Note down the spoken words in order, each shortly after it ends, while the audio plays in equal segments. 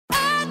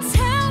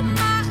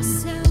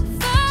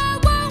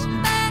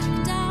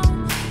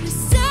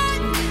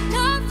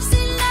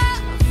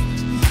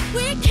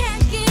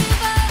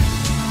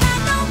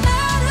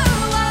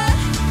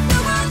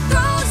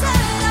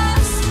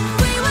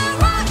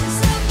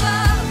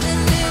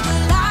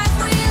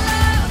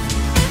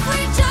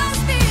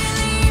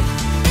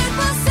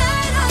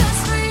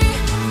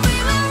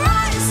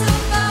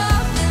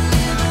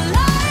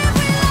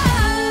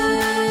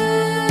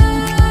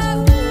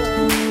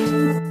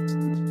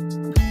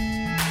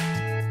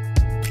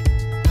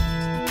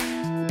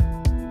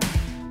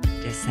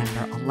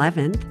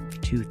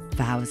11th,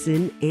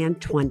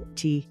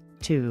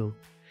 2022.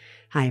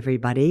 Hi,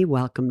 everybody.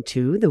 Welcome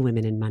to the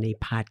Women in Money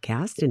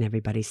podcast, and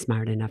everybody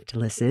smart enough to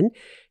listen.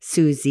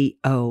 Suze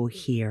O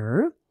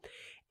here.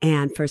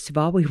 And first of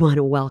all, we want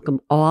to welcome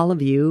all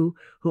of you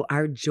who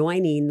are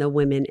joining the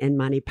Women in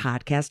Money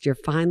podcast. You're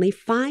finally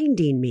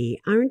finding me,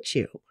 aren't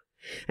you?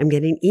 I'm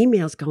getting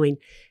emails going,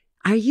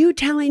 are you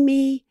telling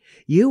me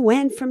you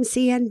went from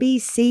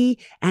CNBC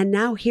and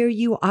now here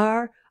you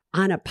are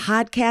on a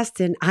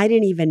podcast and I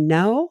didn't even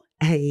know?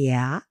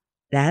 Yeah,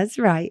 that's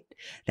right.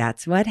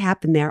 That's what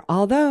happened there.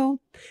 Although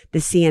the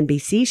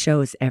CNBC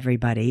shows,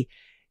 everybody,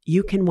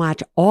 you can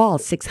watch all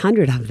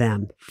 600 of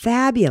them.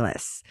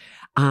 Fabulous.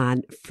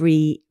 On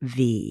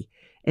Freevee.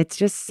 It's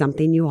just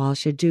something you all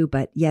should do.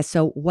 But yes,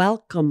 so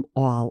welcome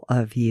all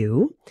of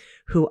you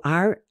who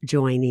are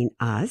joining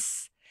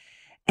us.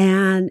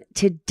 And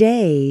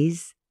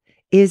today's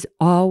is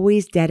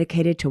always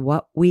dedicated to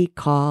what we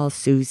call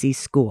Suze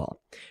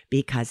School,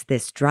 because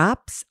this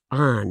drops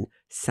on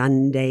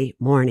Sunday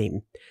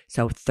morning.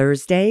 So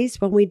Thursdays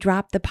when we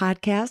drop the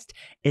podcast,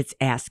 it's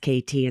Ask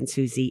KT and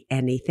Suze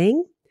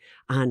Anything.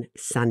 On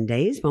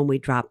Sundays, when we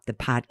drop the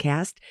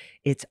podcast,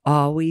 it's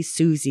always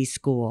Suze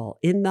School,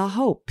 in the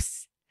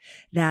hopes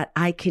that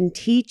I can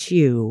teach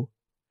you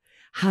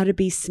how to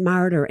be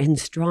smarter and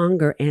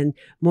stronger and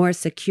more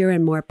secure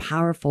and more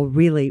powerful,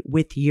 really,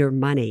 with your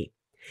money.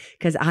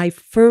 Because I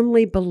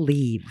firmly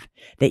believe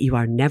that you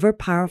are never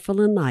powerful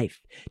in life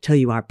till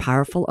you are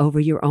powerful over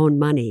your own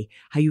money,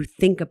 how you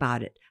think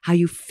about it, how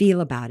you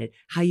feel about it,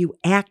 how you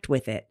act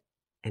with it,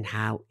 and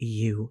how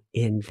you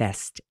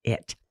invest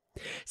it.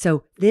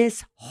 So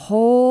this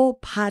whole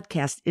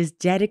podcast is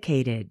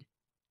dedicated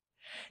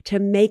to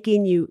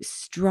making you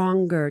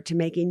stronger, to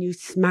making you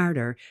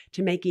smarter,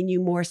 to making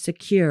you more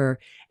secure,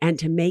 and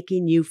to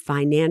making you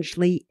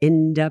financially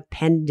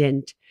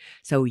independent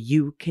so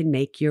you can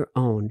make your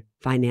own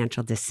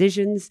financial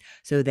decisions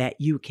so that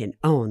you can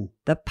own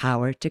the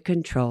power to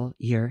control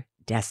your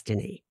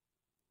destiny.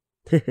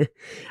 I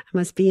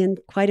must be in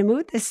quite a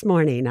mood this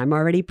morning. I'm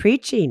already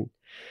preaching.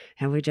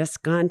 Have we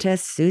just gone to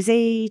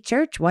Suze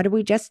Church? What did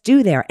we just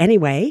do there?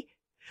 Anyway,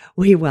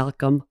 we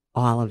welcome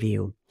all of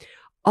you.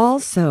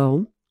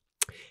 Also,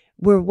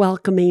 we're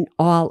welcoming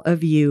all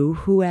of you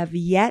who have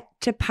yet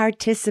to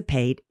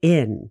participate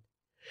in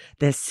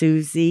the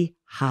Suze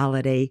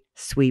Holiday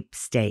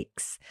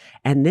Sweepstakes.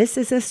 And this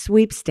is a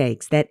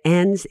sweepstakes that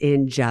ends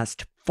in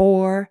just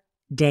 4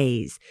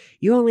 days.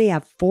 You only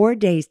have 4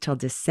 days till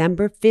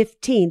December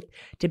 15th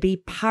to be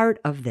part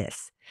of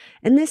this.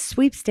 And this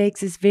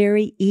sweepstakes is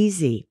very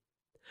easy.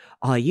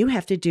 All you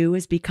have to do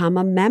is become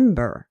a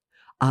member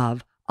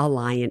of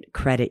Alliant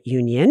Credit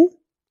Union,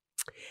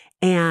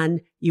 and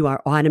you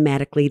are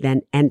automatically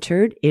then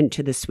entered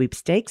into the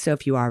sweepstakes. So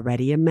if you are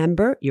already a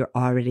member, you're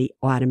already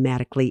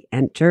automatically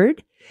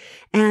entered.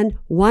 And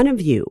one of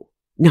you,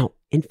 no,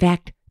 in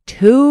fact,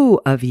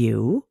 2 of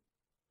you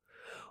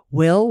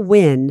will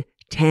win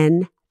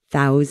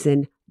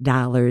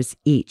 $10,000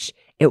 each.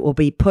 It will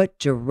be put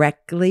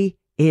directly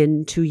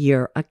into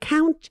your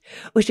account,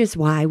 which is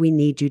why we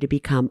need you to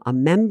become a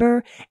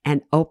member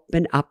and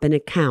open up an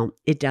account.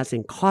 It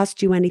doesn't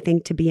cost you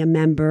anything to be a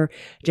member.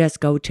 Just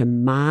go to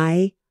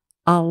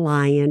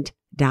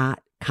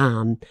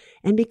myalliant.com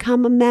and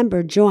become a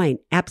member. Join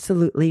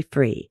absolutely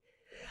free.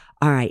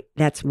 All right,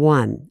 that's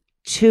 1.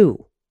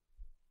 2,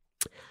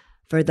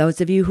 for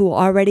those of you who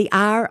already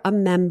are a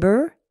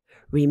member,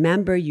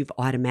 remember, you've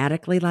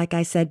automatically, like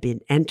I said,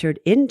 been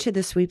entered into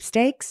the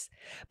sweepstakes.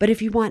 But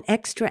if you want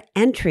extra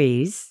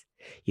entries,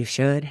 you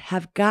should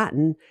have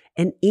gotten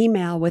an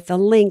email with a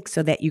link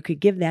so that you could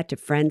give that to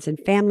friends and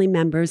family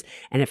members.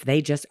 And if they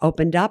just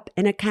opened up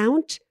an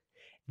account,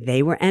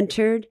 they were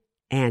entered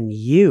and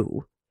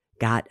you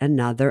got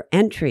another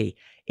entry.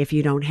 If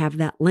you don't have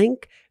that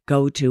link,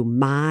 go to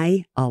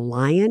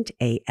myalliant,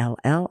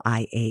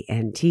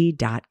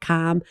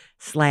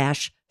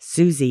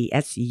 ALLIANT.com/Suze,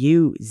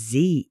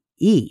 SUZE.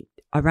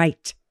 All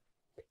right,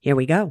 here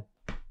we go.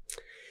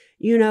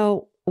 You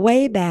know,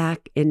 way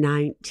back in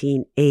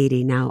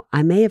 1980, now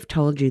I may have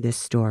told you this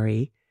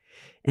story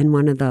in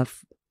one of the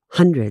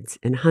hundreds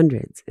and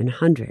hundreds and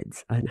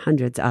hundreds and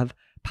hundreds of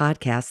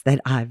podcasts that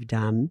I've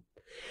done,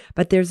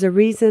 but there's a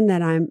reason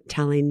that I'm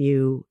telling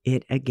you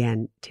it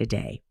again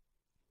today.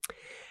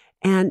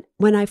 And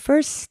when I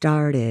first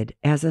started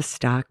as a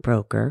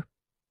stockbroker,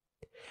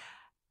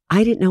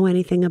 I didn't know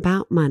anything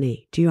about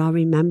money. Do you all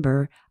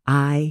remember?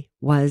 I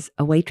was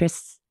a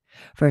waitress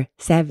for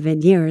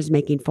 7 years,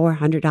 making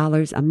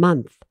 $400 a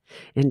month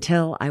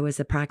until I was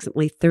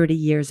approximately 30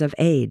 years of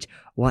age.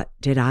 What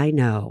did I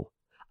know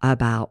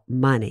about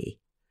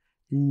money?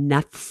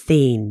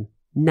 Nothing.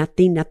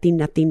 Nothing.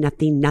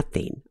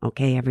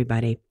 Okay,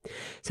 everybody.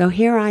 So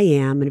here I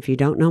am. And if you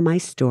don't know my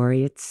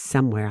story, it's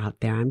somewhere out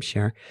there, I'm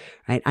sure,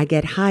 right? I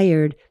get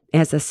hired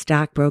as a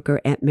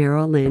stockbroker at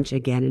Merrill Lynch,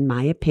 again, in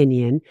my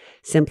opinion,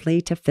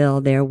 simply to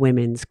fill their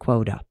women's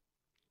quota.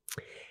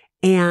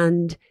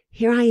 And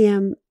here I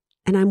am,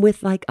 and I'm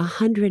with like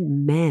 100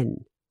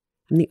 men.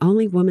 I'm the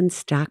only woman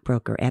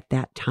stockbroker at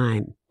that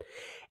time.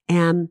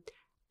 And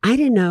I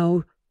didn't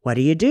know, what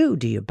do you do?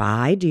 Do you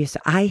buy?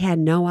 I had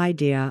no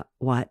idea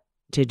what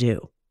to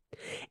do.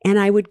 And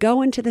I would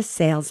go into the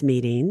sales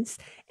meetings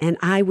and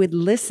I would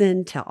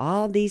listen to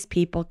all these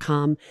people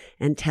come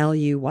and tell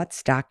you what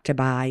stock to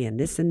buy and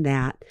this and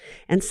that.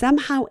 And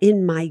somehow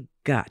in my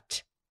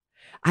gut,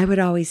 I would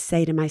always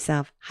say to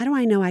myself, how do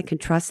I know I can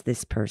trust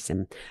this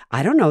person?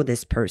 I don't know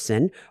this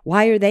person.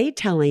 Why are they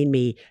telling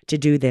me to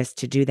do this,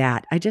 to do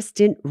that? I just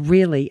didn't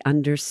really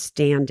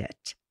understand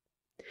it.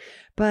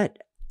 But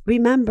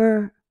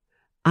remember,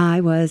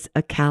 I was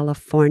a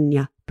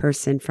California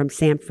person from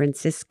San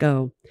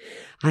Francisco.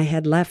 I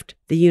had left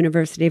the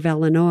University of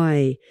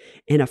Illinois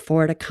in a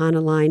Ford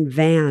Econoline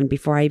van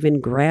before I even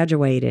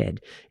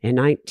graduated. In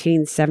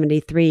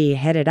 1973,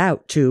 headed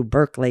out to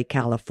Berkeley,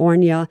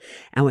 California.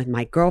 And with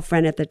my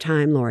girlfriend at the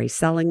time, Lori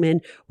Seligman,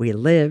 we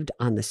lived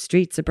on the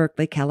streets of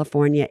Berkeley,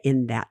 California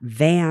in that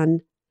van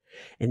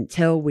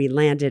until we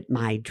landed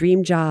my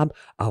dream job,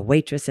 a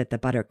waitress at the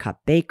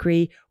Buttercup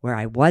Bakery, where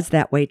I was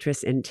that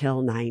waitress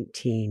until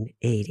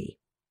 1980.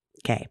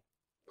 Okay.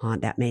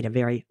 That made a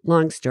very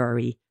long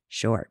story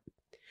short.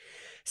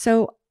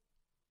 So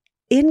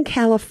in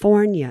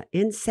California,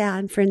 in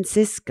San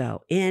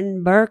Francisco,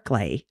 in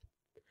Berkeley,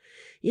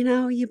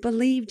 you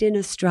believed in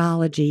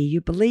astrology, you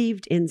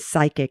believed in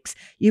psychics,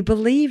 you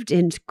believed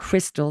in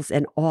crystals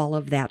and all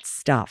of that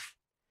stuff.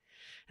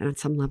 And on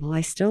some level,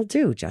 I still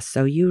do, just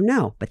so you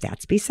know, but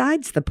that's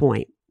besides the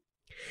point.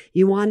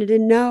 You wanted to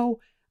know,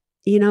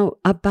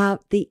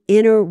 about the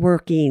inner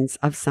workings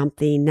of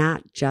something,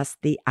 not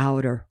just the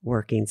outer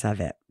workings of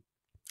it.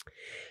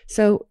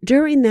 So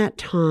during that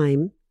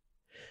time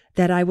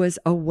that I was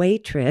a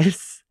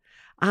waitress,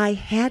 I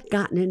had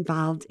gotten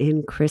involved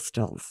in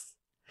crystals,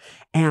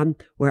 and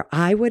where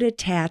I would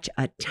attach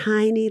a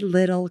tiny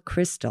little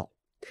crystal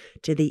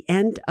to the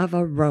end of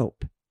a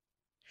rope,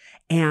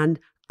 and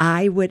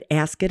I would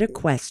ask it a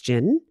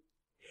question,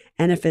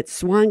 and if it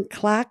swung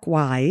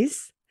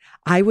clockwise,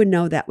 I would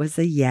know that was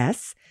a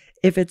yes.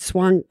 If it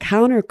swung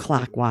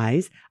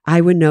counterclockwise,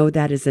 I would know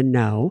that is a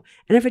no.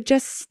 And if it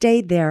just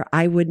stayed there,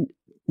 I would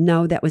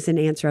know that was an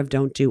answer of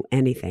don't do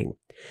anything.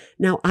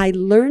 Now, I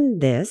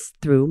learned this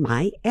through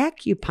my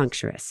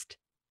acupuncturist,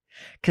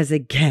 because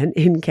again,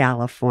 in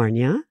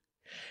California,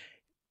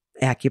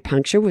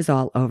 acupuncture was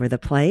all over the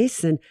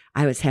place, and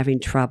I was having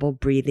trouble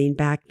breathing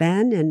back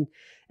then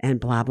and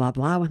blah, blah,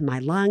 blah with my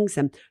lungs.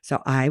 And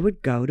so I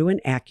would go to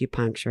an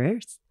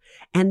acupuncturist,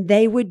 and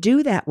they would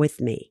do that with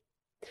me.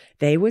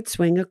 They would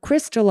swing a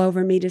crystal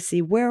over me to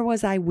see where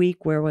was I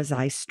weak, where was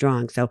I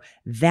strong. So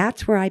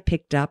that's where I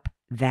picked up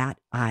that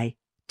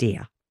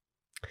idea.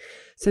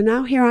 So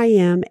now here I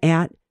am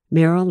at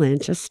Merrill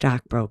Lynch, a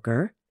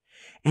stockbroker,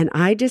 and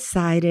I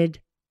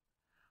decided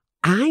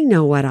I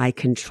know what I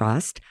can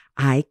trust.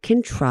 I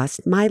can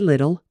trust my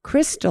little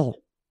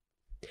crystal.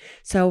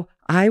 So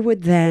I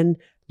would then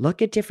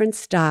look at different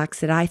stocks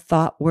that I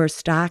thought were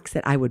stocks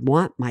that I would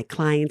want my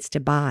clients to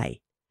buy.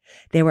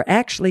 They were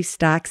actually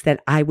stocks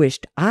that I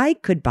wished I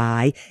could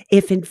buy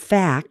if, in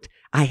fact,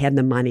 I had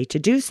the money to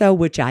do so,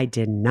 which I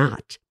did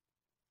not.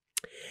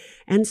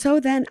 And so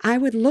then I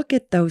would look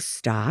at those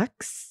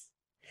stocks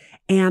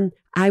and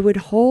I would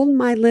hold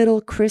my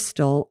little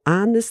crystal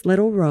on this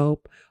little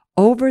rope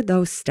over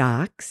those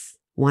stocks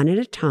one at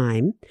a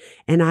time.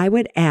 And I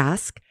would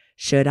ask,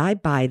 should I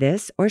buy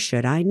this or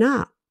should I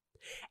not?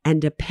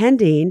 And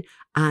depending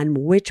on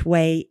which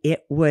way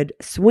it would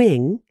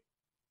swing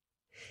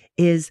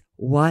is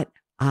what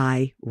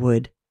I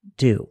would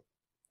do.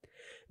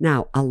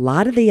 Now, a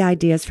lot of the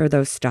ideas for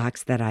those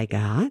stocks that I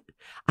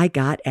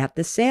got at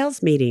the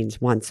sales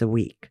meetings once a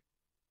week,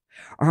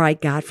 or I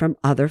got from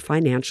other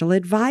financial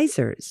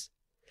advisors.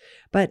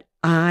 But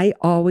I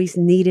always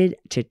needed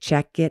to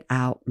check it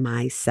out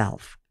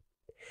myself.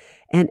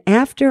 And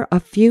after a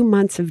few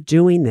months of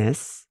doing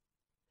this,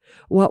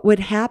 what would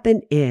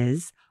happen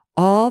is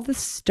all the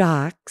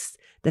stocks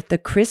that the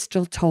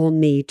crystal told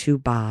me to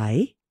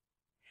buy,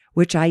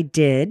 which I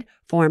did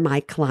for my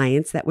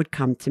clients that would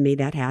come to me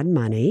that had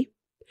money,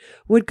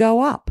 would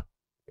go up.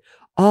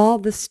 All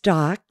the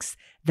stocks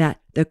that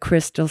the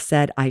crystal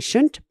said I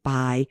shouldn't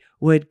buy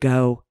would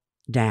go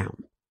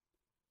down.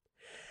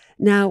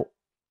 Now,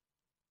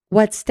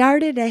 what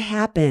started to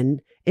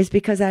happen is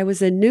because I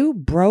was a new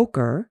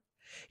broker,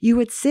 you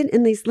would sit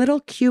in these little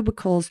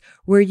cubicles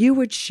where you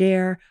would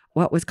share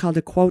what was called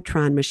a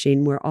quotron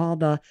machine, where all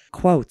the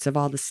quotes of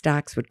all the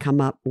stocks would come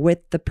up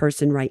with the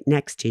person right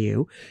next to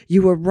you.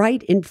 You were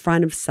right in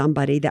front of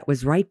somebody that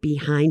was right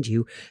behind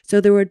you. So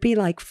there would be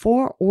like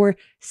 4 or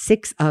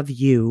 6 of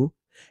you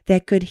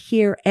that could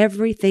hear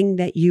everything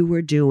that you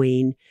were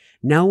doing,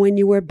 know when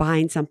you were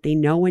buying something,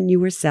 know when you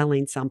were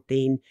selling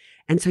something.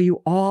 And so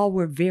you all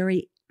were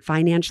very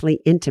financially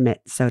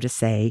intimate, so to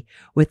say,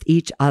 with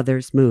each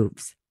other's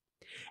moves.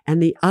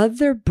 And the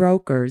other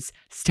brokers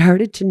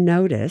started to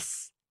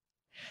notice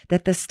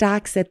that the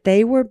stocks that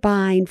they were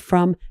buying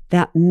from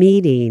that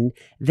meeting,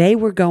 they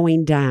were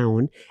going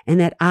down, and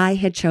that I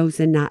had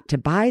chosen not to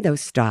buy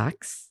those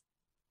stocks.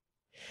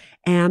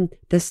 And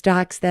the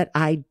stocks that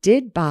I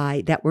did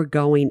buy that were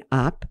going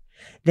up,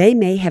 They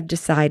may have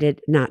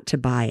decided not to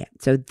buy it.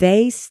 So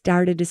they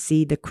started to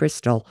see the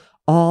crystal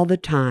all the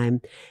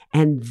time,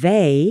 and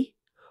they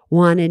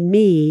wanted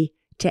me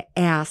to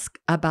ask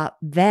about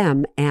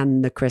them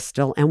and the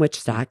crystal and which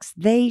stocks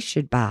they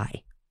should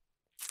buy.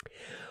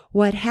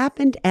 What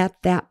happened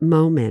at that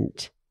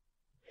moment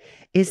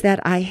is that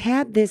I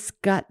had this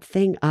gut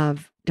thing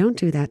of, don't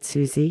do that,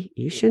 Suze.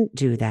 You shouldn't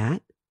do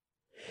that.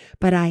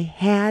 But I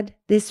had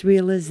this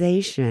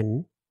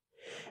realization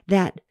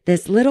that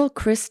this little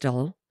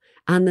crystal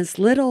on this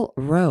little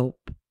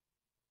rope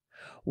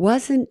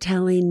wasn't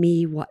telling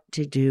me what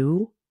to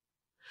do.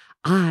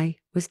 I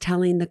was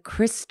telling the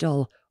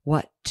crystal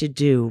what to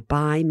do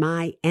by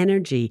my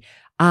energy.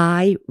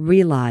 I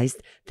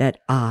realized that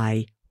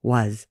I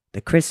was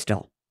the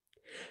crystal.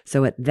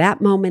 So at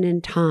that moment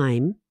in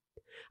time,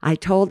 I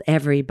told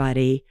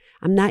everybody,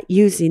 I'm not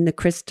using the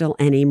crystal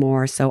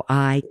anymore, so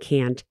I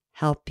can't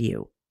help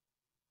you.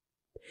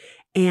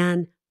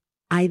 And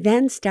I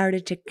then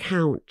started to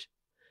count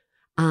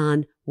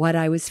on what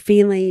I was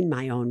feeling,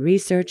 my own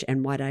research,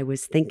 and what I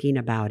was thinking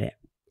about it.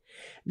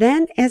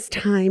 Then as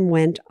time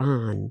went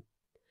on,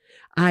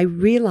 I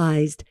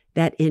realized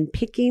that in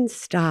picking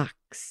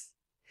stocks,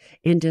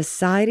 in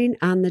deciding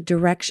on the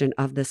direction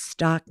of the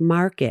stock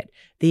market,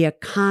 the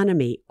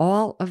economy,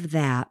 all of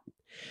that,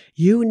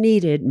 you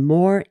needed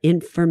more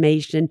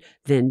information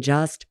than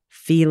just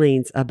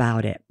feelings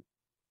about it.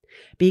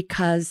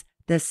 Because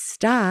the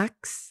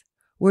stocks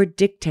were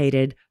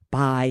dictated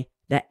by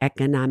the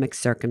economic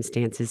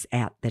circumstances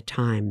at the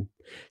time.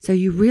 So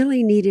you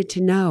really needed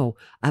to know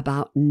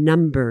about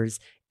numbers,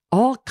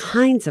 all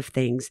kinds of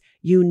things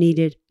you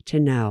needed to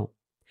know.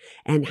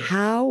 And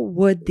how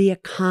would the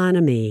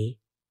economy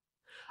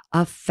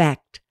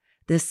affect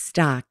the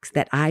stocks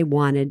that I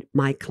wanted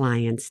my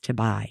clients to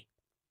buy?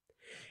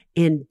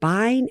 In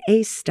buying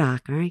a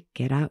stock, all right,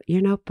 get out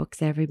your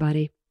notebooks,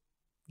 everybody.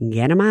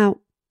 Get them out.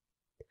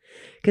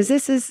 Because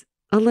this is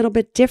a little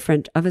bit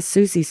different of a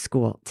Suze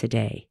school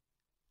today.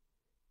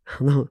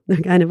 Although they're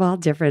kind of all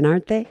different,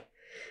 aren't they?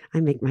 I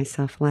make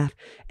myself laugh.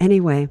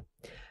 Anyway,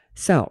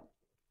 so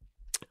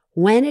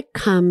when it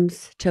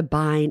comes to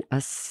buying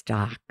a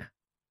stock,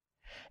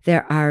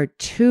 there are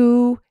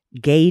two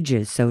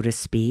gauges, so to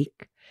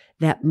speak,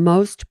 that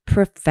most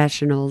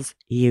professionals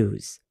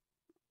use.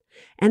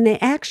 And they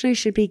actually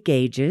should be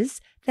gauges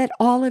that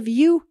all of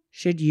you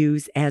should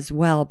use as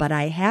well. But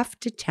I have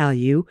to tell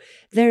you,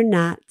 they're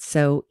not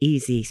so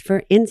easy.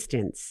 For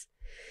instance,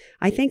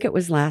 I think it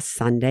was last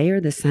Sunday or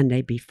the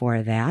Sunday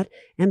before that.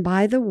 And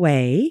by the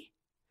way,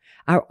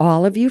 are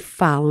all of you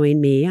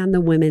following me on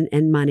the Women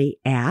and Money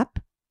app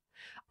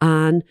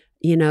on,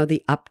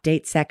 the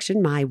update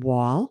section, my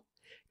wall?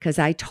 Because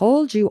I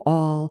told you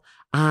all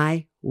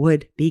I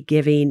would be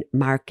giving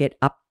market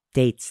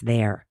updates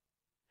there.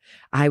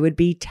 I would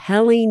be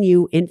telling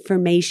you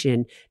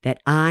information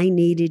that I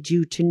needed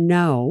you to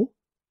know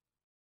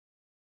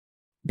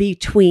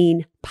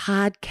between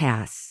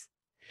podcasts.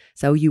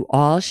 So you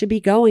all should be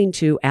going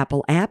to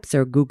Apple Apps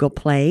or Google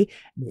Play,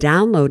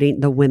 downloading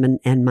the Women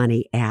and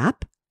Money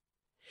app,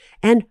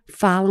 and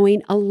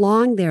following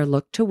along there.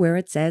 Look to where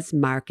it says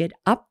market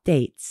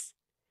updates.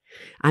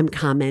 I'm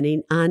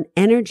commenting on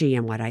energy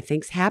and what I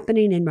think's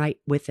happening and right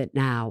with it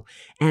now,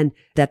 and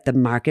that the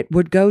market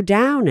would go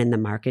down, and the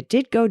market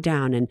did go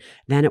down. And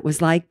then it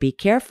was like, be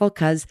careful,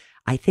 because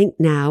I think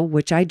now,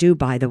 which I do,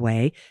 by the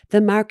way,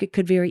 the market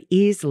could very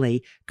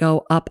easily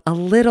go up a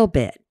little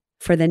bit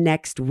for the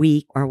next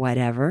week or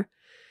whatever.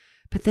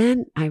 But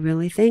then I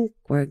really think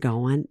we're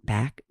going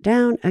back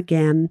down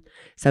again.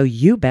 So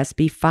you best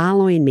be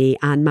following me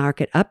on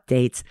market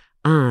updates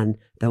on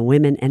the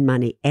Women and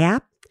Money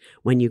app.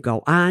 When you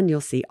go on,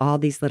 you'll see all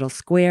these little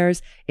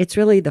squares. It's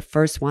really the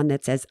first one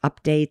that says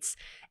updates,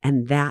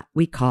 and that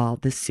we call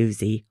the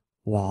Suze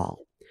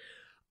wall.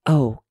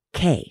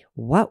 Okay,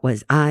 what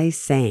was I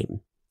saying?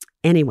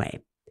 Anyway,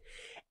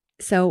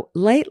 so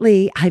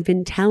lately I've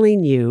been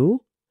telling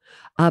you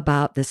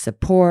about the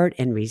support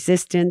and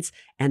resistance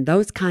and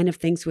those kind of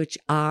things, which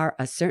are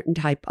a certain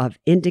type of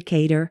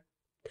indicator.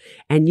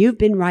 And you've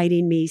been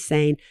writing me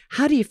saying,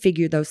 how do you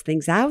figure those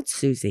things out,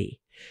 Suze?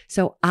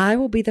 So I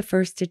will be the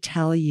first to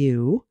tell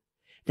you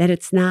that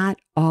it's not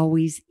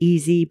always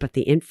easy, but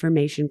the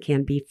information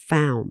can be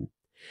found.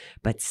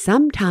 But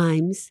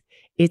sometimes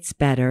it's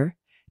better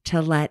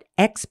to let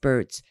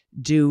experts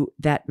do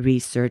that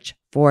research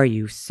for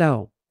you.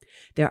 So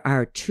there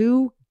are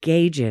two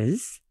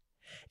gauges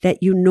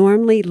that you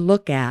normally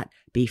look at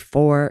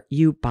before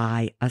you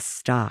buy a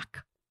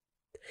stock.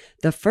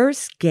 The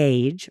first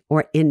gauge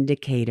or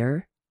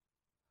indicator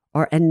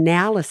or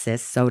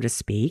analysis, so to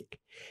speak,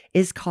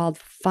 is called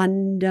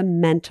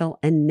fundamental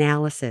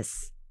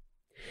analysis.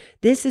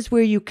 This is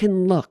where you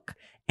can look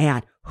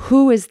at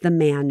who is the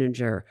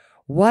manager,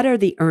 what are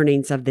the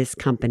earnings of this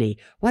company,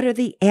 what are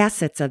the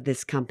assets of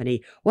this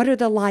company, what are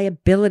the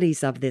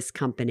liabilities of this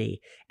company,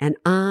 and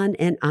on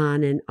and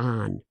on and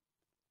on.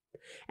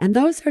 And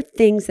those are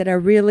things that are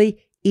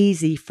really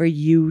easy for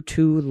you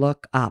to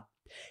look up.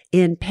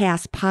 In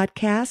past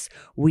podcasts,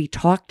 we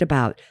talked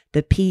about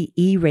the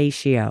PE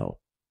ratio.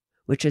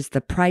 which is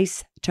the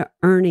price to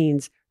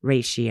earnings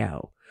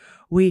ratio.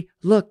 We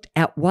looked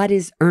at what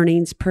is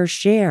earnings per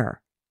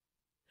share.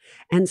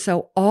 And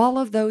so all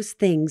of those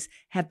things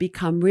have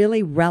become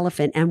really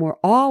relevant and were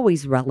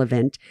always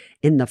relevant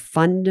in the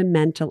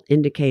fundamental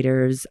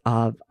indicators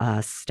of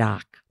a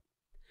stock.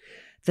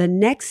 The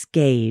next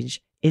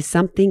gauge is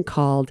something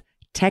called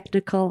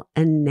technical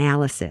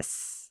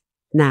analysis.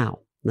 Now,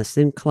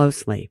 listen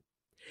closely.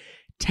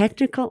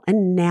 Technical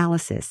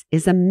analysis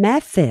is a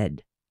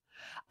method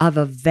of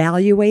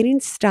evaluating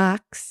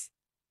stocks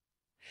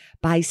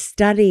by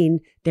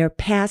studying their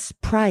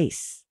past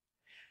price.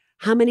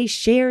 How many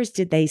shares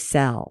did they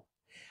sell?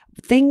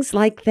 Things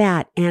like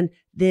that. And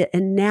the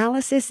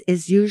analysis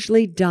is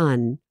usually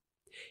done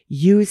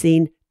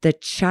using the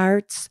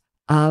charts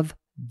of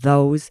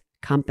those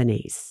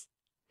companies.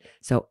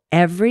 So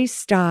every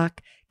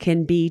stock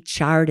can be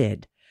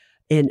charted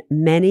in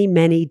many,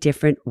 many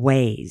different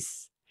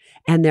ways.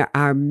 And there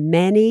are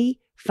many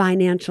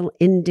financial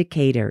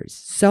indicators,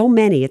 so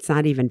many, it's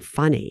not even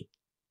funny,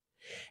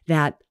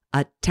 that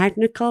a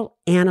technical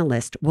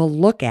analyst will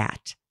look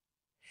at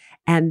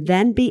and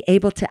then be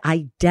able to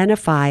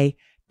identify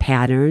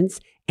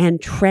patterns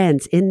and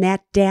trends in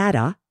that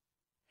data.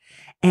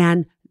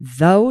 And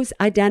those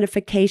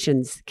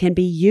identifications can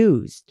be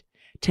used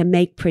to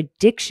make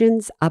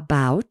predictions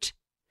about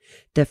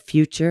the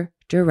future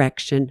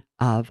direction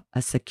of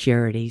a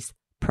security's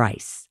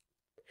price.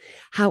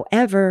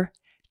 However,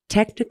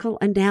 technical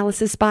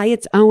analysis by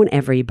its own,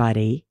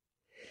 everybody,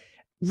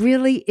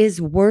 really is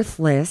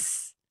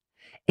worthless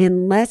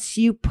unless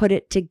you put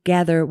it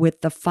together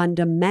with the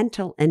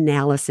fundamental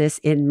analysis,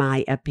 in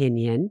my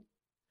opinion,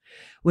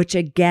 which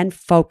again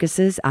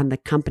focuses on the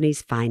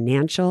company's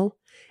financial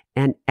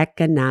and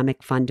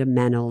economic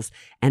fundamentals,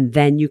 and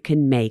then you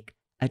can make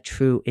a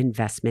true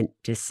investment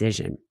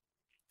decision.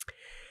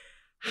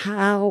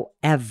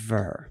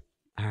 However,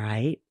 all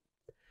right,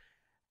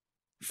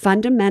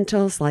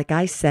 fundamentals, like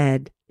I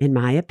said, in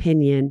my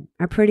opinion,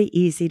 are pretty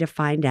easy to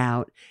find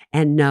out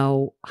and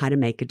know how to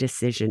make a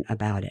decision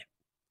about it.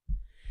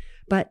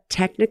 But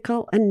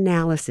technical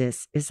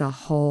analysis is a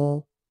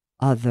whole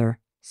other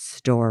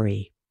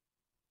story.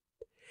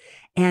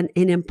 And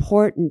an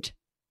important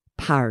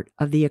part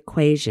of the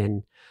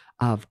equation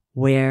of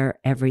where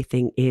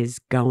everything is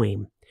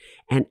going.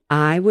 And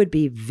I would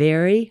be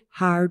very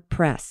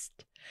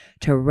hard-pressed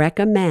to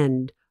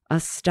recommend a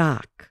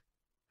stock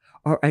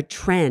or a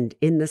trend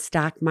in the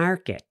stock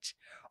market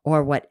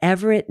or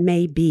whatever it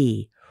may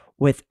be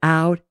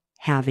without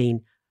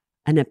having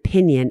an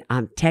opinion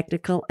on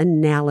technical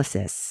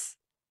analysis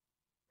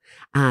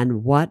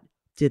on what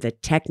do the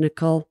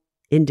technical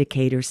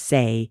indicators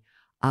say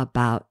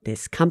about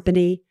this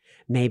company,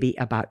 maybe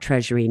about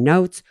treasury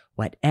notes,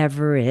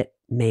 whatever it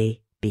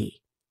may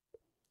be.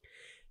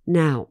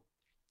 Now,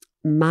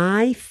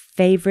 my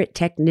favorite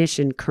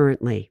technician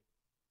currently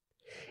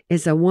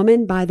is a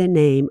woman by the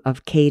name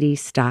of Katie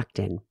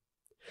Stockton,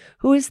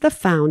 who is the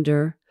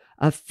founder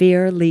of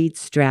Fear Lead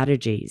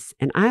Strategies.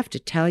 And I have to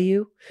tell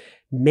you,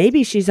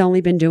 maybe she's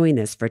only been doing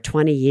this for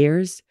 20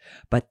 years,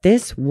 but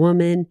this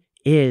woman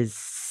is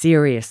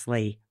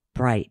seriously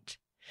bright.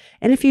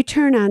 And if you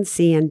turn on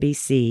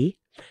CNBC,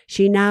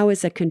 she now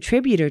is a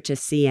contributor to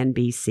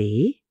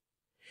CNBC,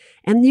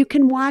 and you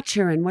can watch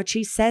her and what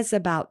she says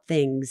about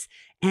things,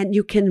 and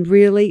you can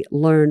really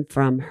learn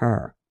from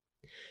her.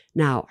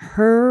 Now,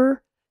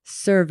 her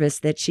service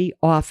that she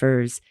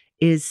offers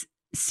is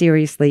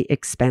seriously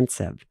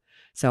expensive.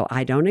 So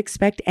I don't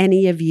expect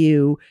any of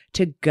you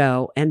to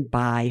go and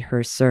buy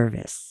her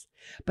service.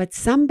 But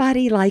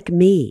somebody like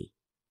me,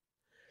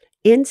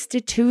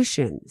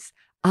 institutions,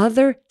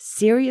 other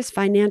serious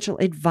financial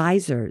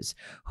advisors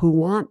who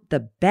want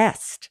the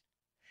best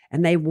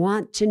and they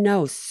want to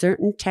know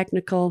certain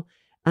technical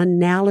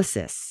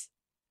analysis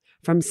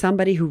from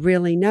somebody who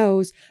really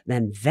knows,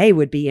 then they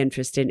would be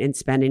interested in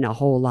spending a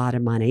whole lot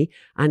of money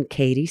on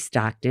Katie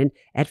Stockton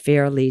at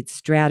Fair Lead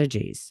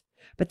Strategies.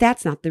 But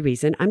that's not the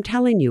reason I'm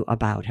telling you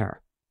about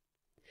her.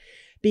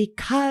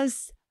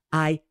 Because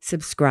I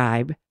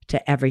subscribe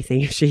to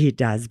everything she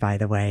does, by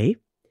the way,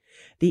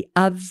 the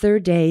other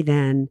day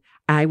then,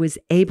 I was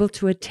able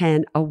to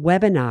attend a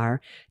webinar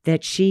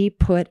that she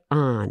put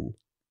on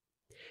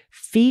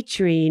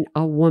featuring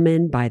a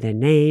woman by the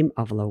name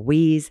of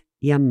Louise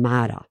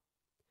Yamada.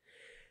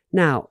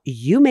 Now,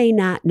 you may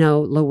not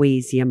know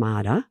Louise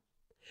Yamada,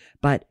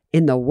 but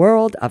in the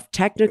world of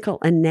technical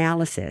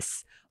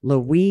analysis,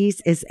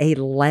 Louise is a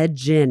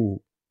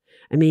legend.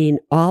 I mean,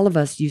 all of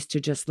us used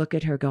to just look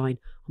at her going,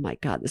 oh my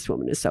God, this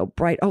woman is so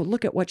bright. Oh,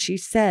 look at what she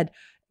said.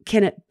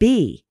 Can it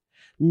be?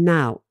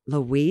 Now,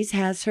 Louise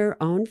has her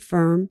own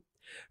firm.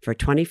 For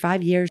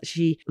 25 years,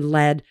 she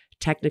led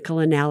technical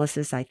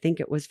analysis. I think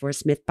it was for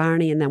Smith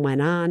Barney and then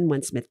went on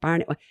when Smith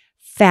Barney.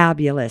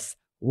 Fabulous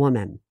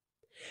woman.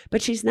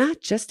 But she's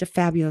not just a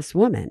fabulous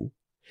woman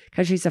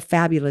because she's a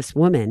fabulous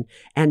woman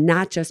and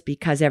not just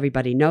because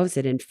everybody knows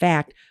it. In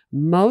fact,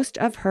 most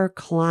of her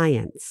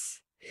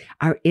clients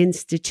are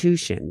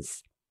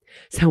institutions.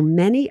 So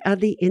many of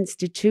the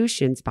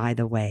institutions, by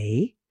the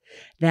way,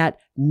 that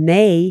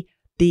may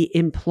be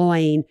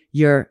employing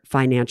your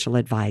financial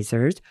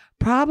advisors,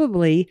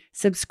 probably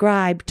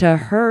subscribe to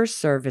her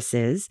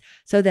services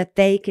so that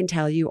they can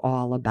tell you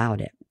all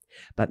about it.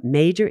 But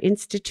major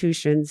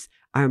institutions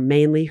are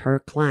mainly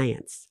her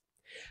clients.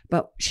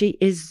 But she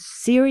is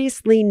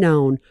seriously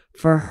known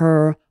for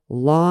her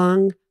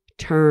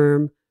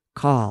long-term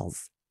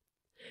calls.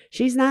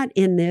 She's not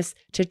in this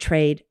to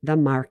trade the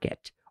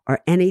market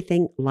or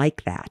anything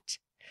like that,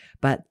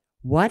 but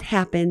what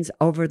happens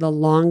over the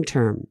long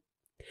term.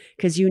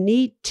 Because you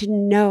need to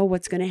know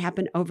what's going to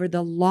happen over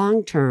the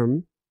long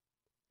term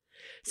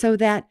so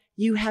that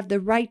you have the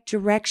right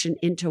direction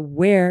into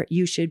where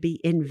you should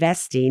be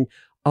investing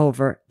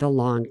over the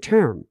long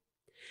term.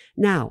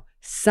 Now,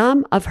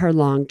 some of her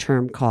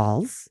long-term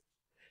calls,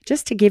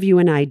 just to give you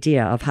an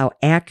idea of how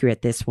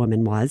accurate this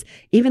woman was,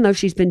 even though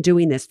she's been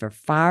doing this for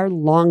far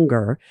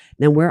longer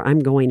than where I'm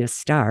going to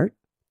start,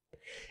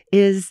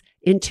 is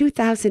in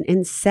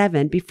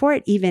 2007, before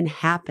it even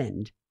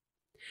happened,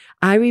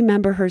 I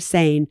remember her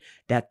saying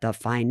that the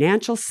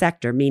financial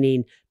sector,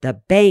 meaning the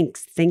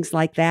banks, things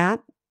like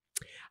that,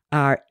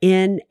 are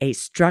in a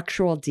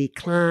structural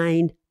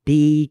decline.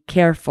 Be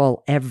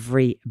careful,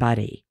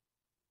 everybody.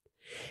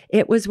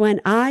 It was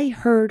when I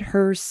heard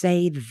her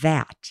say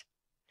that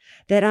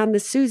on the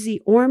Suze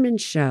Orman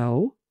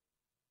show,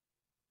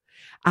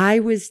 I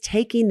was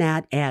taking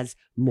that as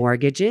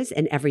mortgages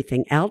and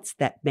everything else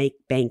that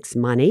make banks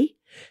money.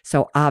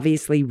 So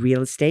obviously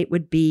real estate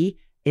would be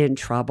in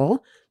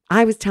trouble.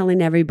 I was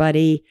telling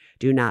everybody,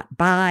 do not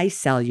buy,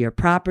 sell your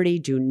property,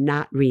 do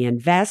not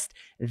reinvest.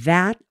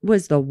 That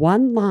was the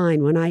one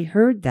line when I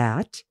heard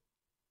that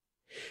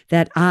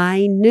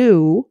I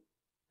knew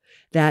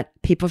that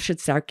people should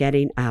start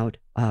getting out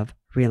of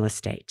real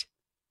estate.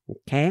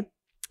 Okay?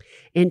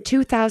 In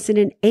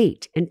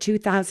 2008 and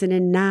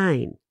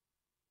 2009,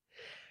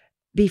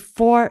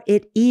 before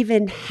it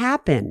even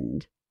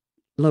happened,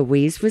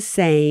 Louise was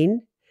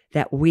saying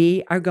that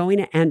we are going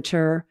to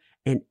enter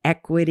an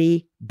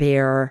equity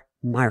bear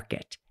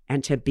market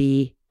and to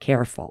be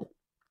careful.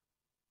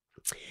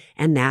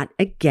 And that,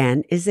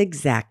 again, is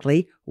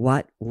exactly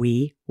what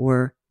we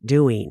were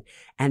doing.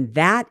 And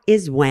that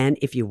is when,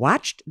 if you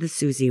watched the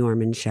Suze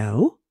Orman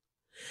show,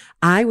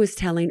 I was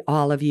telling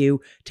all of you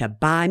to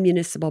buy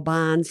municipal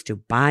bonds, to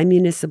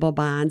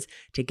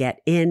get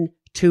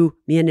into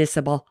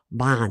municipal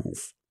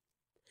bonds.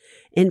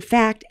 In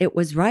fact, it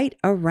was right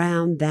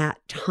around that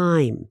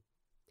time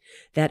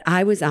that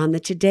I was on the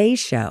Today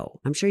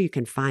Show. I'm sure you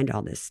can find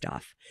all this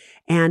stuff.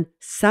 And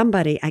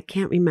somebody, I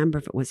can't remember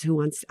if it was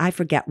I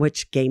forget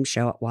which game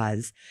show it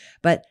was,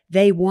 but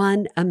they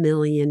won $1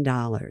 million.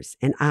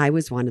 And I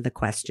was one of the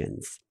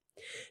questions.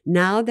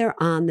 Now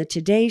they're on the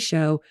Today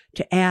Show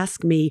to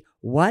ask me,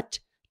 what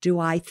do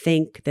I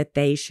think that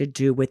they should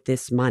do with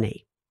this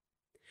money?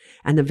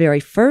 And the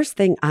very first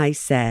thing I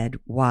said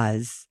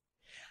was,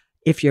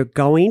 if you're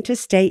going to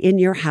stay in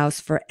your house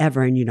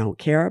forever and you don't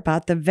care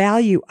about the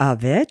value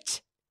of it,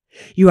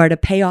 you are to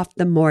pay off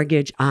the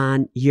mortgage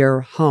on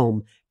your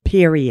home,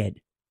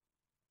 period.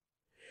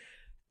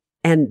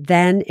 And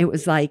then it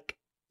was like,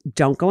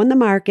 don't go in the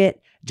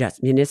market,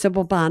 just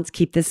municipal bonds,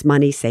 keep this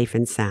money safe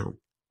and sound.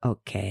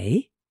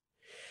 Okay.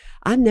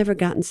 I've never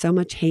gotten so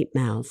much hate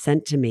mail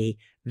sent to me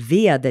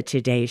via the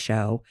Today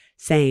Show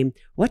saying,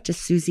 what does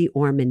Suze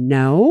Orman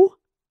know?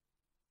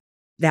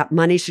 That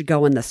money should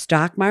go in the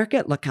stock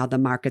market. Look how the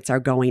markets are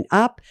going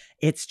up.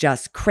 It's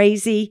just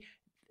crazy.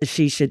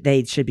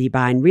 They should be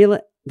buying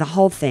the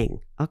whole thing.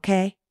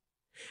 Okay.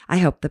 I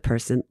hope the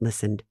person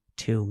listened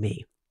to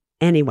me.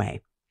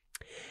 Anyway,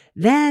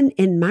 then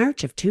in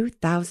March of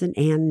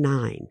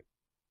 2009,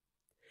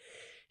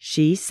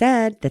 she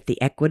said that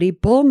the equity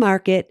bull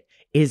market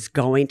is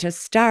going to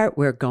start.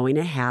 We're going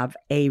to have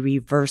a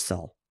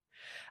reversal.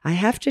 I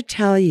have to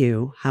tell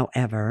you,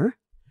 however,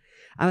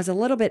 I was a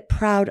little bit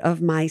proud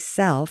of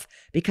myself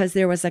because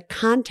there was a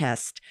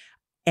contest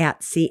at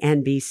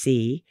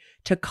CNBC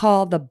to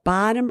call the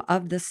bottom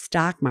of the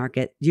stock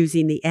market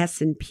using the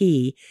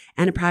S&P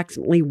and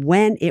approximately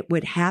when it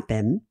would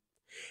happen.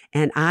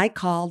 And I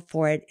called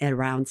for it at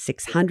around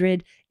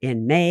 600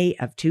 in May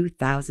of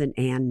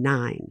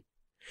 2009.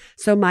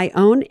 So my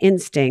own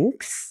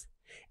instincts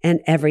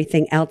and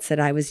everything else that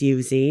I was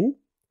using,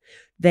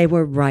 they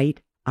were right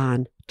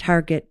on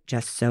target,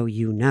 just so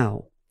you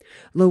know.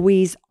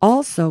 Louise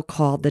also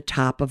called the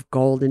top of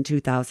gold in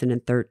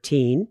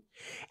 2013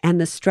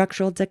 and the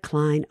structural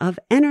decline of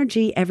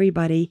energy,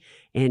 everybody,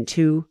 in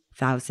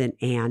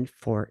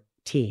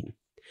 2014.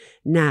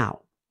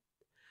 Now,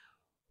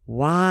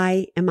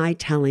 why am I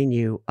telling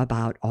you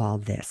about all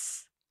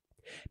this?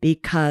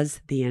 Because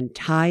the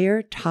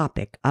entire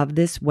topic of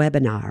this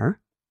webinar,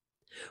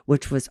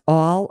 which was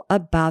all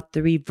about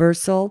the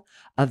reversal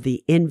of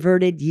the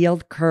inverted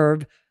yield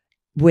curve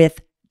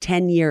with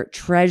 10-year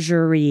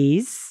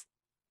treasuries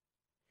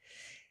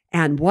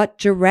and what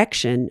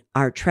direction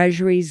are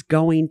treasuries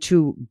going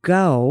to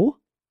go,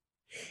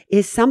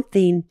 is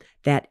something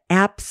that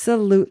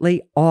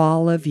absolutely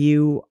all of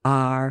you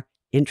are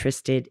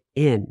interested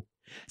in.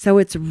 So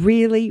it's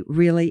really,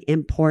 really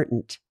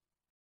important.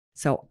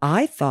 So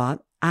I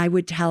thought I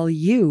would tell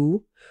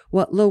you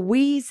what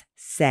Louise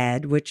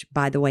said, which,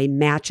 by the way,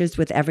 matches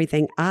with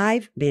everything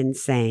I've been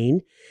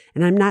saying.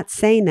 And I'm not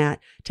saying that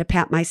to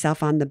pat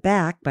myself on the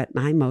back, but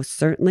I most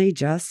certainly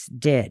just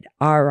did.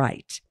 All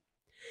right.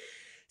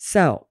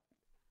 So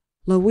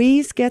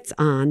Louise gets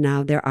on.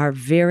 Now, there are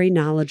very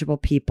knowledgeable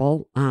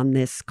people on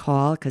this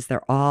call because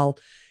they're all,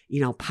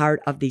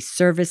 part of these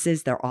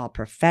services. They're all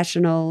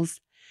professionals.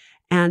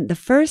 And the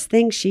first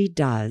thing she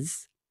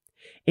does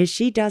is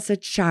she does a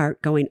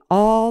chart going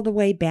all the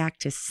way back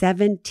to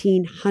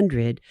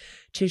 1700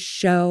 to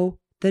show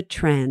the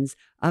trends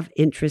of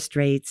interest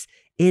rates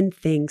in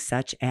things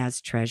such as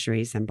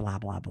treasuries and blah,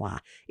 blah, blah.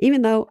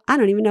 Even though I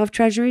don't even know if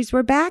treasuries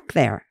were back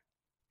there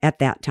at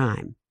that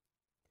time.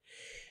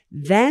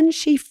 Then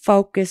she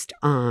focused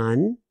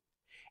on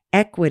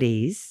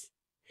equities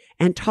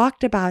and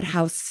talked about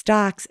how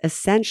stocks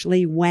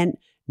essentially went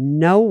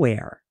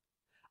nowhere,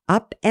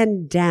 up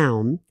and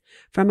down,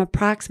 from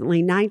approximately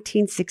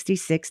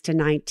 1966 to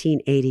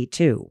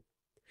 1982.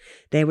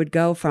 They would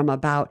go from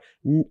about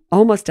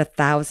almost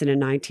 1,000 in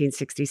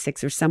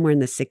 1966 or somewhere in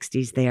the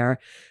 60s there,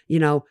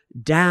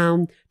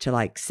 down to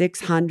like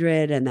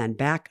 600 and then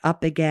back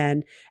up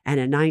again. And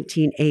in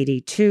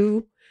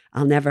 1982,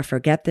 I'll never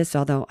forget this,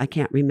 although I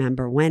can't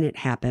remember when it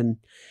happened,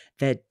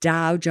 the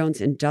Dow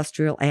Jones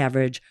Industrial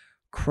Average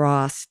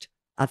crossed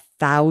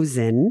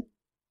 1,000.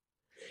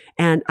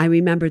 And I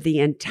remember the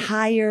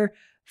entire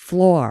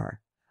floor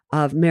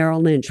of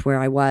Merrill Lynch, where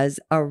I was,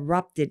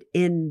 erupted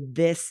in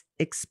this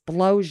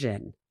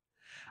explosion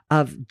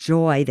of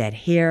joy that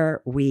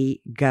here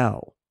we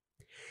go.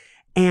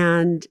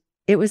 And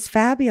it was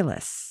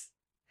fabulous.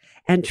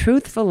 And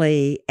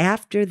truthfully,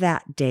 after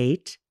that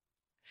date,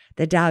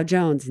 the Dow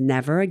Jones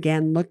never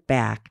again looked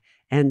back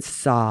and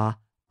saw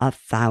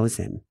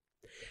 1,000.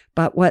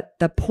 But what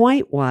the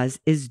point was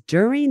is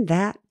during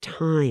that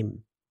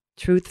time,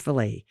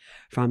 truthfully,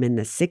 from in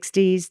the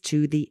 60s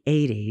to the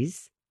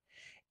 80s,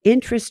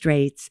 interest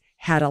rates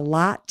had a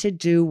lot to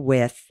do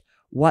with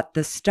what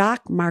the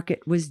stock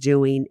market was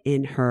doing,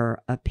 in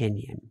her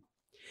opinion.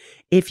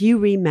 If you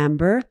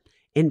remember,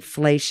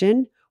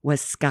 inflation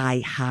was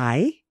sky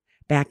high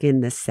back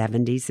in the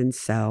 70s and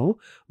so.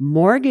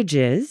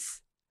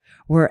 Mortgages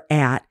were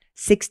at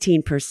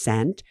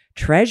 16%.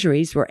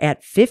 Treasuries were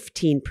at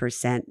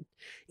 15%.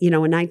 In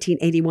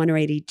 1981 or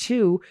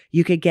 82,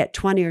 you could get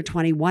 20 or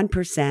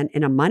 21%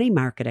 in a money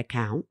market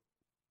account.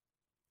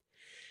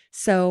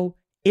 So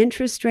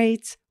interest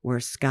rates were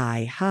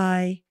sky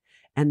high,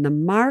 and the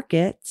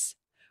markets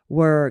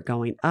were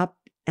going up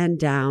and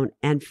down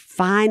and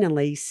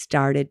finally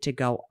started to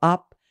go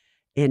up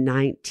in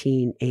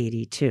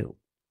 1982.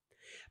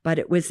 But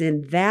it was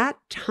in that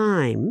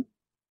time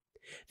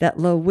that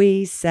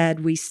Louise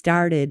said we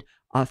started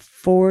a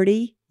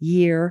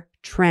 40-year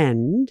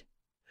trend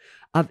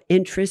of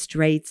interest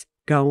rates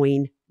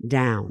going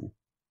down.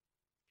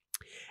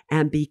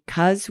 And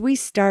because we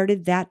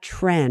started that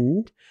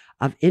trend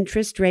of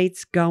interest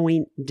rates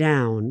going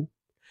down,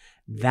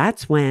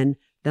 that's when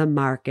the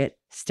market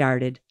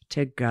started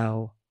to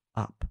go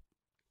up.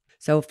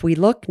 So if we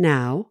look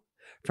now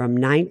from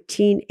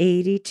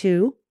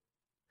 1982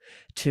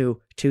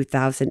 to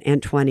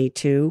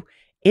 2022,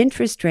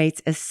 interest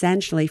rates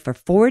essentially for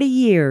 40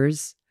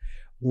 years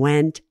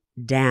went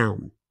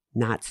down.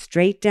 Not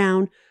straight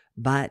down,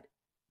 but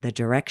the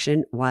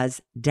direction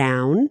was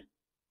down.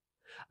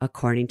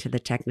 According to the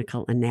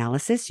technical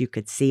analysis, you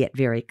could see it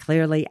very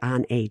clearly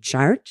on a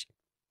chart.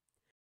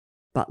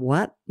 But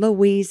what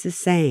Louise is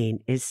saying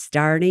is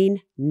starting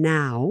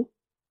now,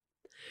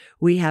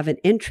 we have an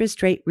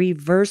interest rate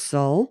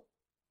reversal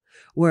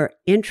where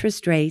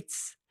interest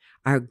rates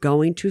are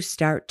going to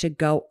start to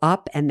go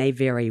up, and they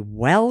very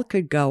well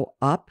could go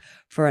up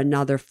for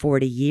another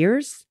 40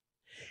 years.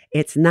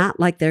 It's not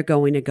like they're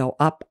going to go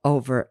up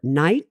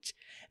overnight.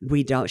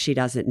 She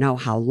doesn't know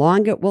how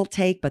long it will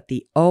take, but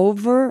the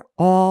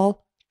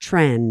overall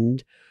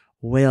trend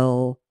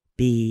will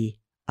be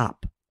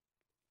up.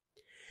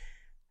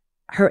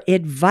 Her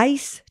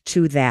advice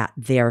to that,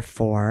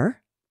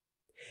 therefore,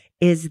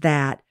 is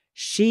that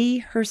she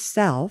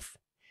herself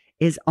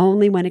is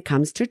only, when it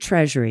comes to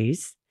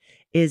treasuries,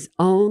 is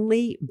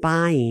only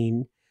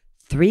buying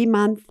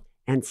 3-month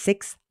and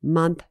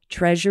 6-month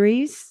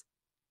treasuries,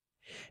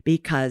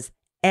 because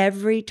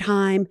every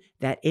time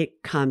that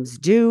it comes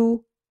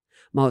due,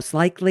 most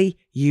likely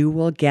you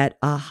will get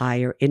a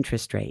higher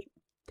interest rate.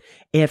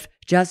 If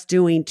just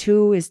doing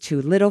 2 is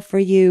too little for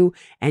you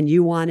and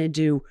you want to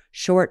do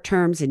short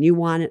terms and you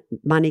want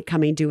money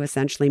coming due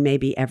essentially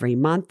maybe every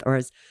month or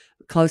as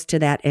close to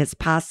that as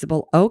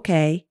possible,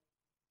 okay.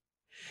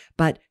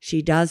 But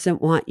she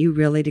doesn't want you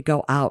really to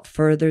go out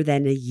further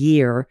than a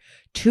year,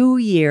 2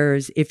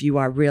 years if you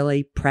are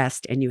really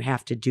pressed and you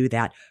have to do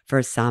that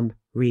for some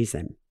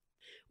reason.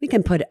 We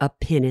can put a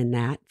pin in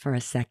that for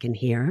a second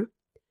here.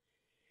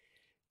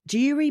 Do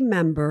you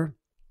remember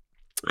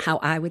how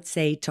I would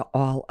say to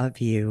all of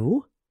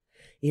you,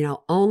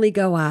 only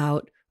go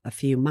out a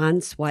few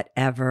months,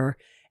 whatever,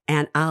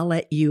 and I'll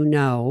let you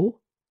know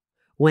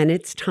when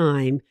it's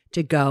time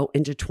to go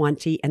into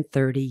 20 and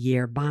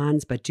 30-year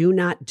bonds, but do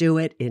not do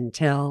it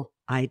until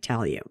I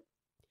tell you.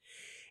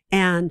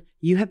 And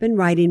you have been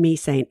writing me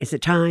saying, is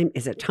it time?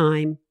 Is it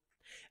time?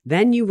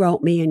 Then you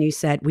wrote me and you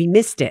said, we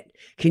missed it.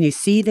 Can you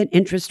see that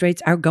interest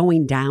rates are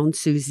going down,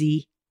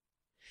 Suze?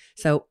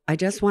 So I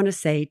just want to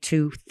say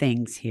two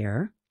things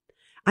here.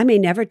 I may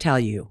never tell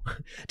you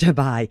to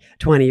buy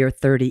 20 or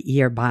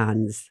 30-year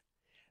bonds.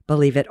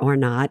 Believe it or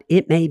not,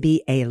 it may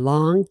be a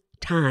long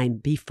time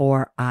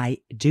before I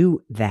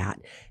do that,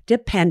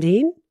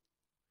 depending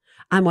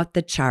on what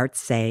the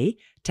charts say,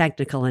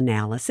 technical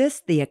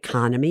analysis, the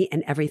economy,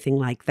 and everything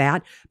like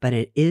that. But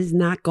it is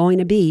not going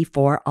to be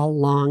for a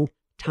long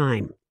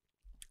time.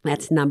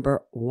 That's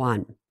number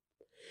one.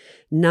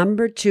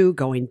 Number two,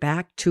 going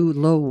back to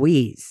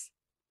Louise.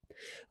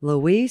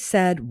 Louise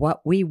said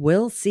what we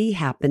will see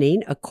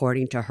happening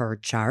according to her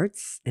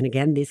charts, and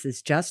again, this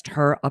is just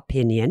her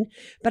opinion,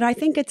 but I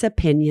think it's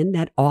opinion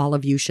that all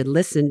of you should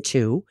listen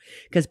to,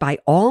 because by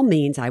all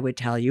means, I would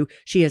tell you,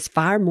 she is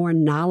far more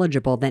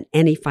knowledgeable than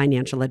any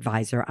financial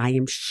advisor I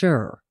am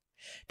sure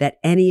that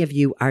any of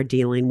you are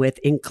dealing with,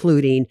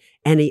 including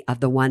any of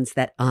the ones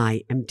that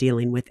I am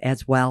dealing with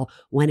as well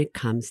when it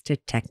comes to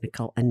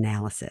technical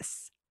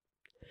analysis.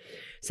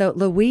 So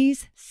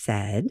Louise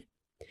said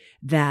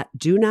that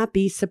do not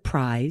be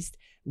surprised.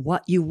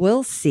 What you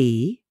will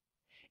see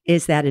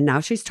is that, and now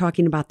she's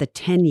talking about the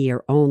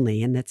 10-year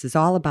only, and this is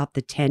all about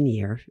the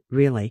 10-year,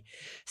 really.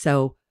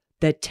 So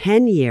the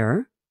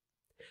 10-year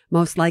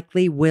most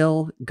likely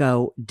will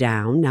go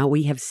down. Now,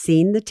 we have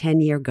seen the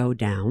 10-year go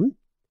down.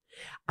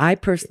 I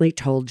personally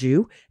told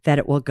you that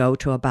it will go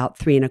to about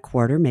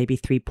 3.25, maybe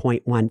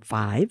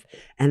 3.15,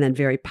 and then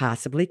very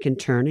possibly can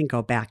turn and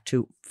go back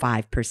to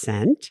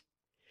 5%.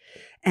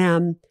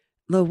 And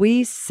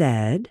Louise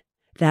said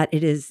that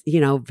it is,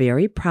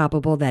 very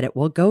probable that it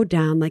will go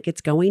down like it's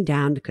going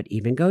down. It could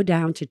even go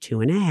down to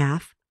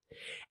 2.5.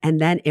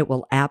 And then it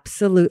will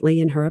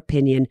absolutely, in her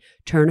opinion,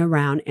 turn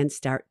around and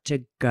start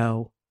to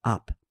go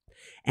up.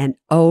 And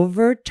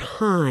over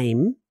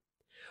time,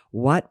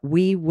 what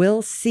we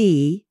will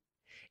see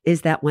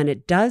is that when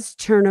it does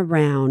turn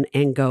around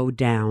and go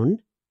down,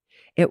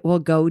 it will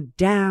go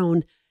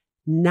down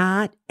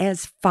not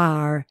as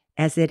far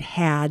as it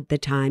had the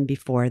time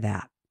before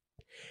that.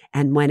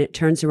 And when it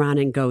turns around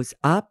and goes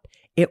up,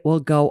 it will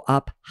go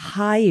up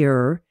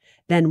higher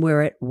than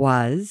where it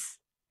was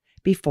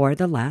before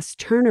the last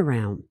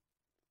turnaround.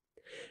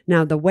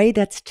 Now, the way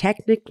that's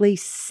technically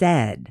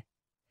said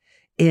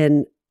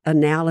in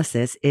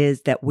analysis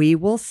is that we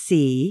will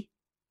see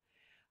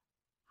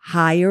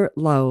higher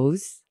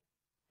lows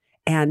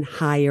and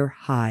higher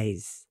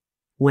highs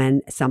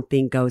when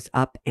something goes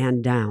up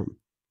and down.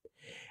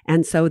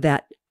 And so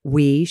that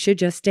we should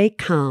just stay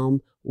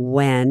calm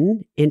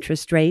when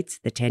interest rates,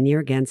 the 10-year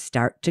again,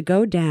 start to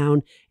go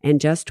down,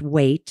 and just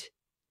wait,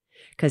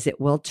 because it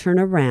will turn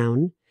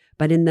around.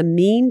 But in the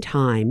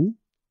meantime,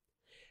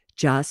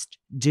 just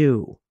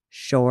do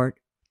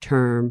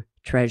short-term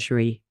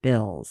treasury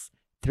bills,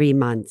 3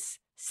 months,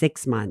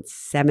 6 months,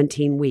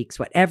 17 weeks,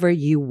 whatever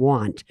you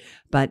want,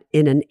 but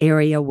in an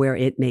area where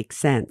it makes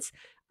sense.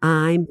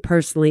 I'm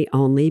personally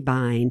only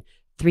buying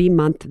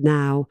 3-month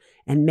now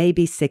and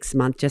maybe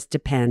 6-month, just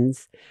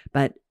depends.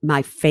 But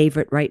my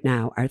favorite right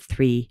now are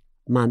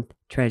 3-month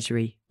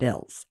treasury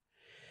bills.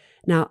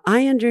 Now,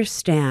 I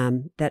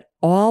understand that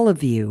all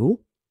of you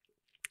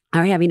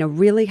are having a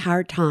really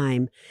hard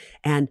time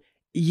and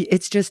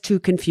it's just too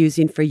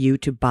confusing for you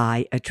to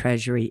buy a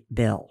treasury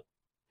bill.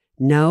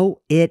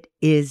 No, it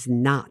is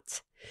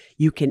not.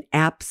 You can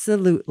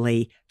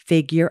absolutely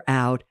figure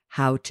out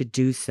how to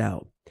do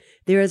so.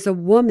 There is a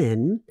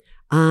woman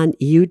on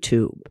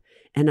YouTube,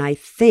 and I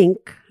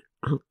think,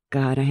 oh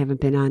God, I haven't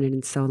been on it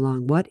in so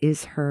long. What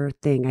is her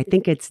thing? I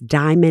think it's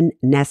Diamond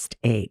Nest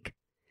Egg.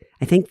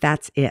 I think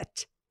that's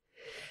it.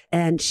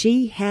 And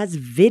she has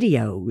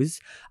videos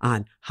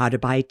on how to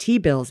buy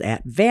T-bills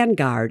at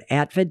Vanguard,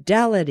 at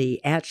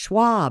Fidelity, at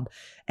Schwab,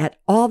 at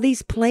all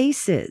these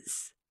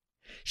places.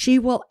 She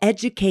will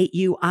educate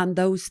you on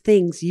those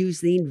things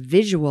using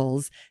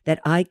visuals that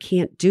I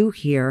can't do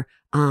here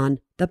on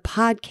the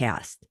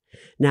podcast.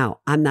 Now,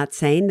 I'm not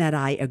saying that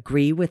I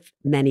agree with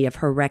many of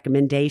her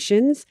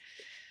recommendations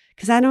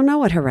because I don't know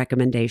what her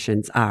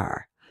recommendations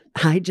are.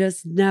 I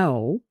just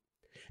know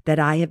that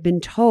I have been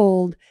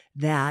told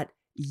that,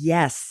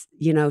 yes,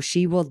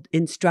 she will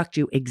instruct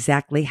you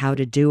exactly how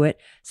to do it.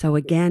 So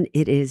again,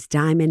 it is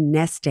Diamond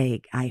Nest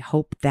Egg. I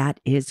hope that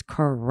is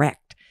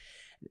correct.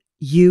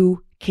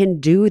 You can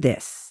do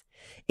this.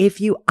 If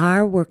you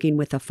are working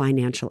with a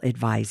financial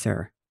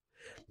advisor,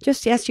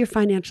 just ask your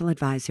financial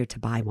advisor to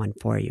buy one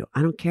for you.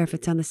 I don't care if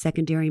it's on the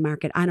secondary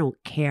market. I don't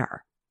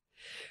care,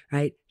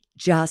 right?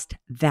 Just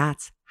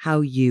that's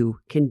how you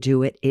can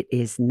do it. It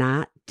is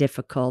not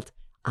difficult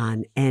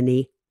on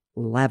any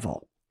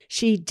level.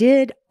 She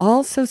did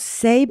also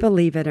say,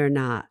 believe it or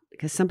not,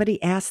 because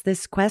somebody asked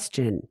this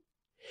question,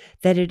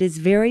 that it is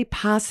very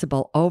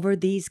possible over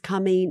these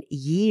coming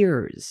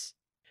years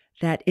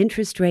that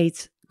interest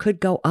rates could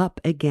go up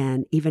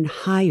again even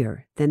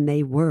higher than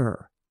they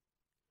were.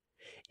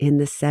 in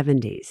the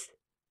 70s.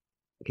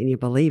 Can you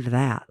believe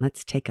that?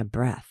 Let's take a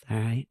breath, all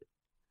right?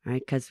 All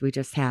right, because we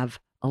just have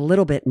a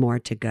little bit more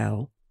to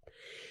go.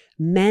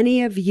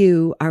 Many of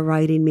you are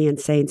writing me and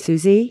saying,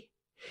 Suze,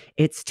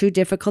 it's too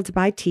difficult to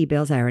buy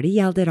T-bills. I already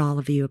yelled at all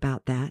of you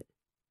about that.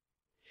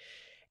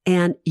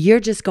 And you're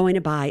just going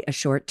to buy a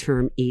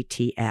short-term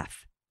ETF.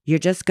 You're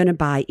just going to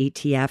buy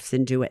ETFs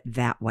and do it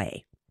that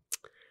way.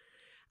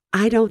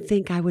 I don't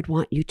think I would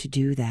want you to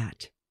do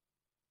that.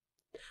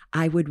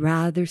 I would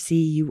rather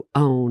see you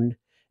own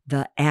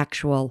the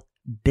actual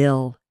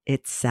bill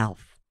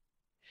itself.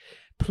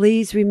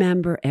 Please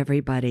remember,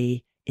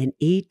 everybody, an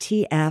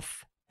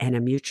ETF and a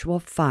mutual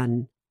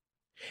fund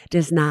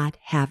does not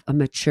have a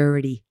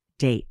maturity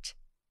date.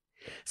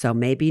 So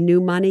maybe new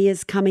money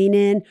is coming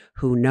in.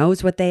 Who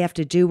knows what they have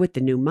to do with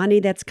the new money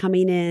that's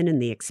coming in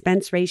and the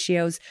expense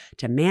ratios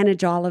to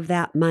manage all of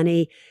that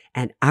money.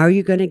 And are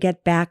you going to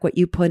get back what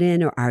you put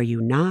in or are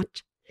you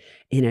not?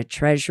 In a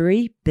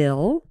treasury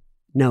bill,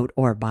 note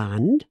or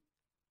bond,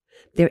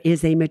 there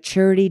is a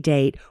maturity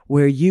date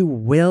where you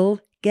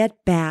will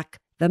get back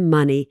the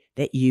money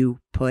that you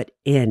put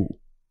in.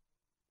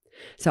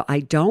 So I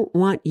don't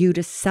want you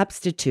to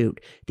substitute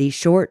the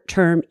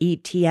short-term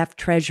ETF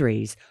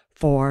treasuries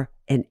for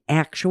an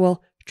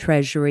actual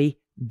treasury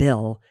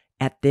bill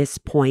at this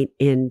point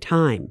in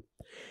time.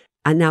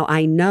 And now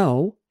I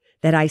know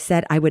that I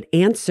said I would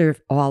answer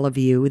all of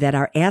you that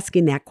are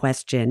asking that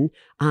question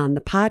on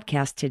the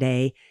podcast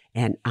today,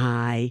 and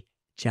I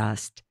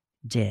just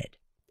did.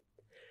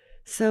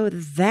 So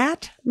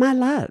that, my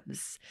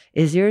loves,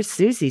 is your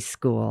Suze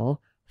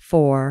School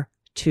for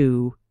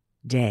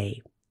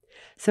today.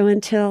 So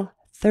until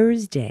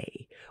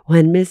Thursday,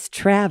 when Miss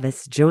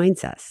Travis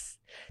joins us,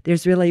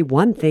 there's really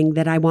one thing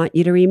that I want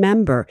you to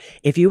remember.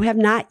 If you have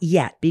not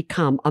yet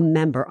become a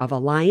member of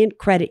Alliant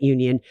Credit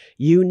Union,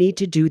 you need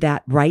to do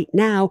that right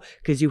now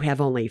because you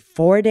have only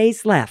 4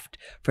 days left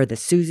for the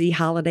Suze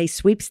Holiday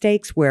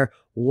Sweepstakes, where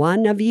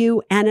one of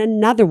you and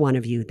another one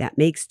of you, that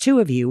makes 2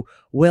 of you,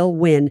 will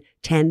win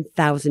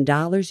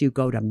 $10,000. You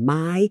go to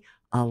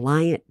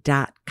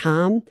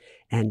myalliant.com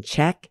and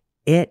check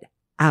it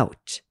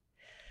out.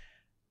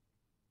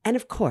 And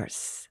of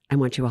course, I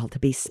want you all to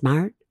be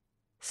smart,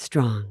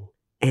 strong,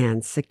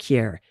 and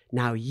secure.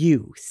 Now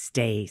you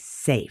stay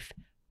safe.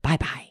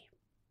 Bye-bye.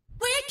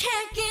 We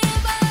can't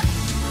give up,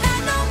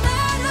 and no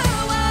matter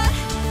what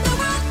the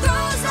world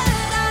throws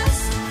at us,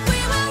 we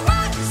will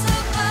rise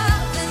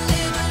above and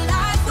live a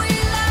life we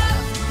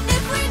love.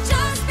 If we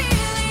just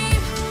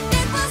believe,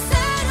 it will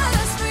set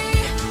us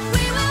free.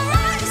 We will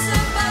rise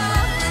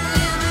above and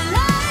live a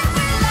life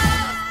we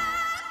love.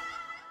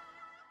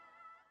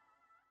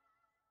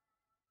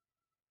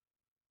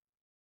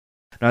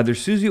 Neither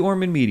Suze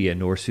Orman Media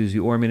nor Suze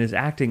Orman is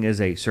acting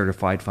as a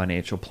certified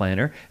financial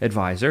planner,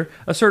 advisor,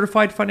 a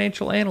certified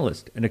financial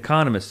analyst, an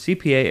economist,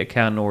 CPA,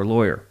 accountant, or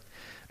lawyer.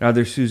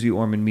 Neither Suze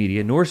Orman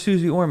Media nor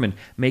Suze Orman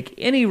make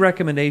any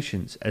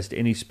recommendations as to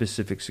any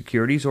specific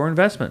securities or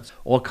investments.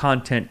 All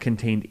content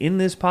contained in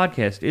this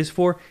podcast is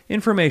for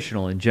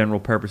informational and general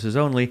purposes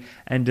only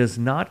and does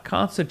not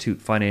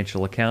constitute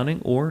financial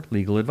accounting or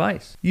legal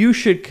advice. You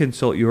should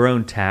consult your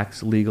own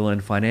tax, legal,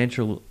 and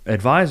financial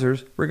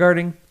advisors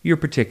regarding your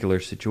particular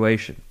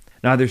situation.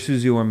 Neither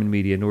Suze Orman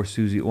Media nor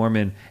Suze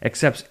Orman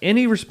accepts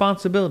any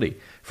responsibility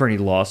for any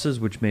losses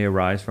which may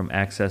arise from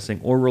accessing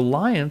or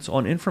reliance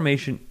on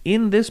information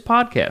in this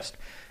podcast.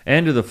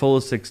 And to the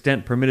fullest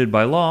extent permitted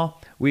by law,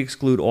 we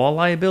exclude all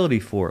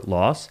liability for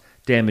loss,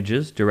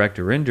 damages, direct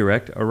or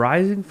indirect,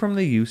 arising from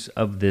the use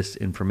of this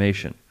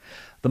information.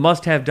 The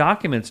must-have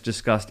documents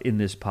discussed in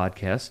this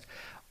podcast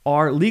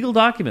are legal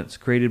documents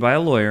created by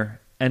a lawyer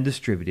and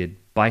distributed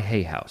by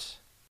Hay House.